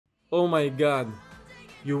Oh my god,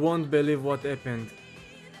 you won't believe what happened.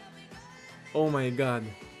 Oh my god.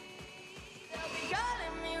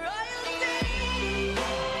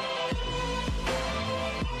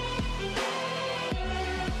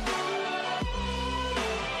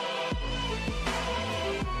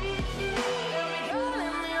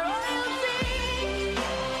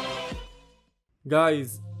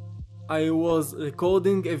 Guys, I was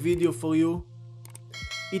recording a video for you.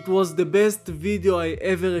 It was the best video I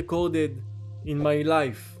ever recorded in my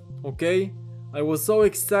life, okay? I was so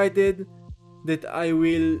excited that I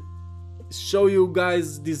will show you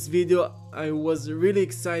guys this video. I was really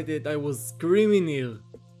excited, I was screaming here.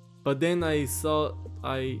 But then I saw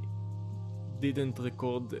I didn't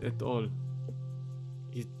record at all.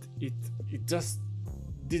 It just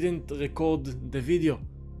didn't record the video.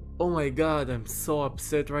 Oh my god, I'm so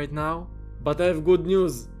upset right now. But I have good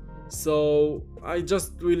news. So I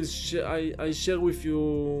just will I share with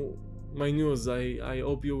you my news. I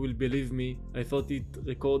hope you will believe me. I thought it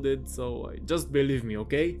recorded, so just believe me,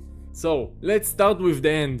 okay? So let's start with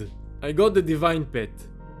the end. I got the divine pet,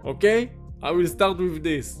 okay? I will start with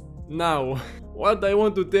this. Now, what I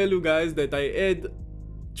want to tell you guys that I had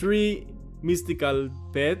 3 mystical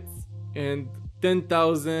pets and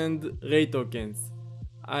 10,000 ray tokens.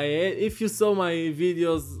 If you saw my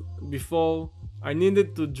videos before, I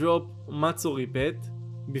needed to drop Matsuri pet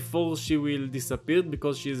before she will disappear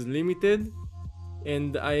because she is limited,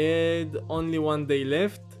 and I had only 1 day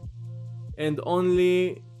left and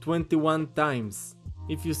only 21 times.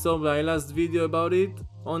 If you saw my last video about it,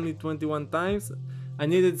 only 21 times. I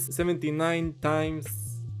needed 79 times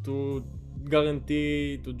to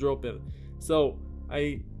guarantee to drop her. So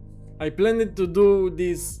I planned to do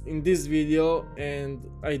this in this video, and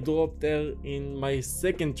I dropped her in my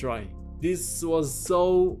second try. This was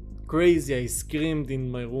so crazy, I screamed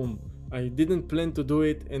in my room. I didn't plan to do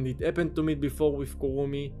it, and it happened to me before with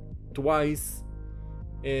Kurumi twice,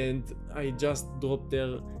 and I just dropped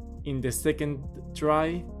her in the second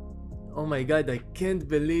try. Oh my god, I can't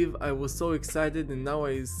believe I was so excited, and now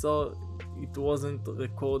I saw it wasn't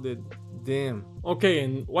recorded. Damn. Okay,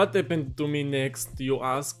 and what happened to me next, you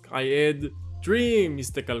ask? I had 3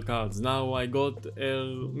 mystical cards. Now I got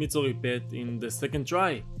a Mitsuri pet in the second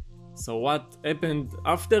try. So what happened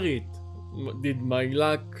after it? Did my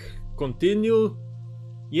luck continue?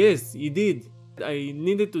 Yes, it did. I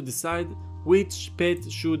needed to decide which pet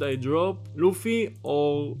should I drop, Luffy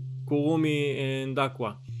or Kurumi and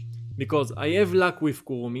Aqua. Because I have luck with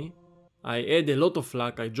Kurumi. I had a lot of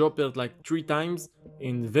luck. I dropped her like 3 times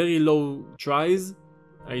in very low tries.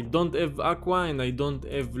 I don't have Aqua and I don't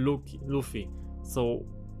have Luffy. So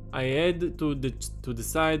I had to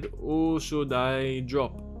decide who should I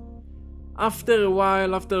drop. After a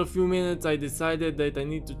while, after a few minutes, I decided that I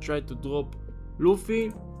need to try to drop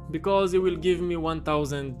Luffy because he will give me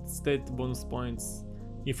 1000 stat bonus points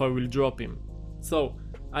if I will drop him. So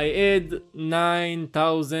I had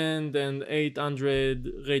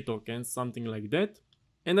 9,800 ray tokens, something like that.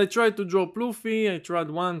 And I tried to drop Luffy. I tried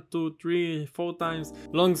 1, 2, 3, 4 times.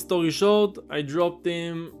 Long story short, I dropped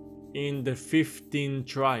him in the 15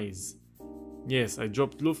 tries. Yes, I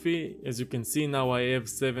dropped Luffy. As you can see now, I have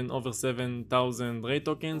over 7,000 ray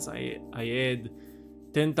tokens. I had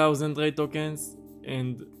 10,000 ray tokens,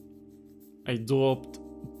 and I dropped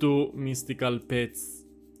 2 mystical pets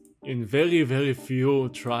in very few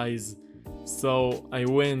tries. So I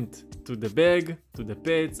went to the bag, to the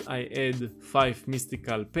pets. I had 5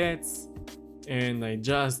 mystical pets, and I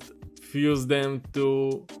just fused them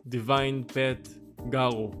to divine pet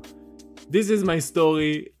Garu. This is my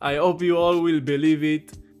story. I hope you all will believe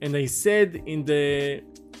it. And I said in the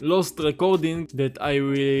lost recording that I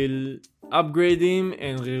will upgrade him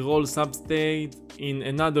and reroll substate in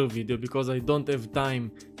another video because I don't have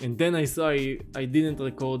time. And then I saw I didn't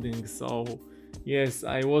recording, so yes,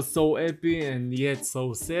 I was so happy and yet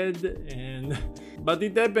so sad, and but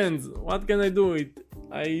it happens. What can I do?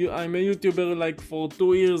 I'm a YouTuber like for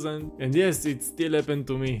 2 years, and yes, it still happened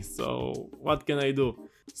to me, so what can I do?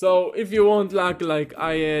 So if you want luck like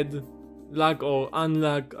I had, luck or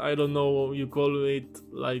unluck, I don't know, you call it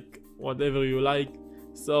like whatever you like.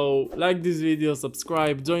 So like this video,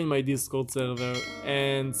 subscribe, join my Discord server,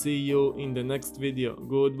 and see you in the next video.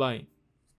 Goodbye.